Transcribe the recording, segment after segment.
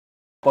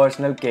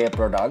personal care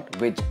product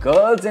which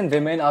girls and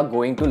women are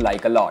going to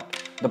like a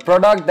lot. The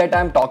product that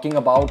I'm talking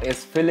about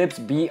is Philips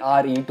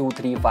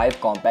BRE235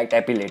 Compact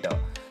Epilator.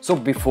 So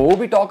before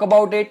we talk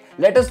about it,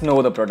 let us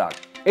know the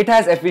product. It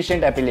has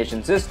efficient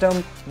epilation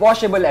system,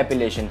 washable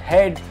epilation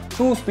head,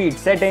 2-speed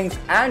settings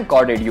and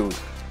corded use.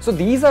 So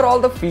these are all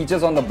the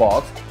features on the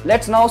box.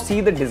 Let's now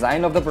see the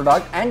design of the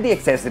product and the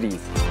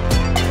accessories.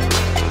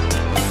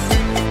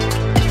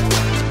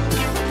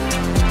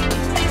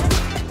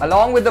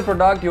 Along with the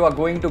product, you are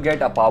going to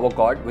get a power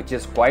cord which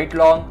is quite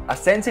long, a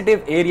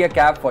sensitive area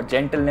cap for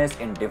gentleness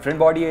in different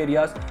body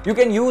areas. You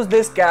can use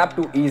this cap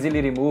to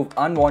easily remove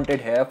unwanted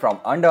hair from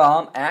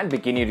underarm and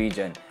bikini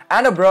region,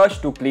 and a brush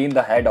to clean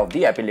the head of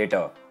the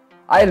epilator.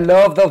 I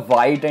love the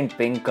white and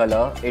pink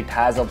color. It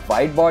has a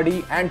white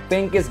body and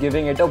pink is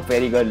giving it a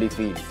very girly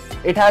feel.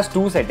 It has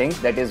 2 settings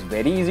that is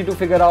very easy to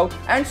figure out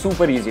and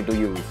super easy to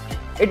use.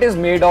 It is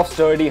made of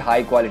sturdy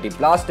high quality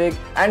plastic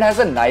and has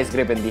a nice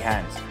grip in the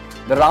hands.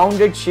 The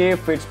rounded shape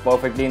fits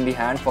perfectly in the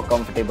hand for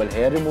comfortable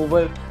hair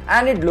removal,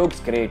 and it looks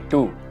great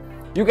too.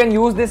 You can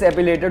use this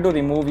epilator to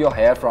remove your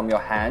hair from your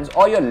hands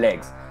or your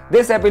legs.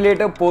 This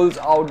epilator pulls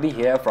out the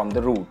hair from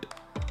the root.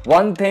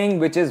 One thing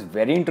which is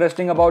very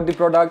interesting about the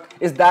product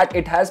is that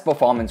it has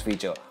performance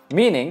feature,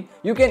 meaning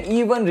you can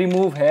even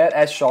remove hair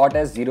as short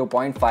as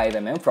 0.5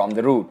 mm from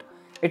the root.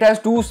 It has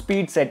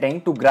 2-speed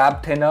setting to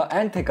grab thinner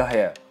and thicker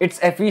hair. Its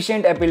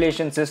efficient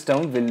epilation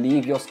system will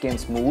leave your skin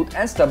smooth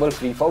and stubble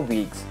free for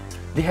weeks.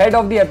 The head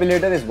of the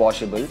epilator is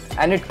washable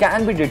and it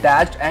can be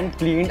detached and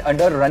cleaned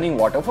under running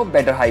water for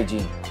better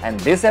hygiene. And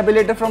this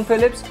epilator from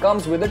Philips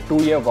comes with a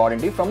 2-year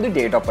warranty from the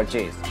date of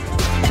purchase.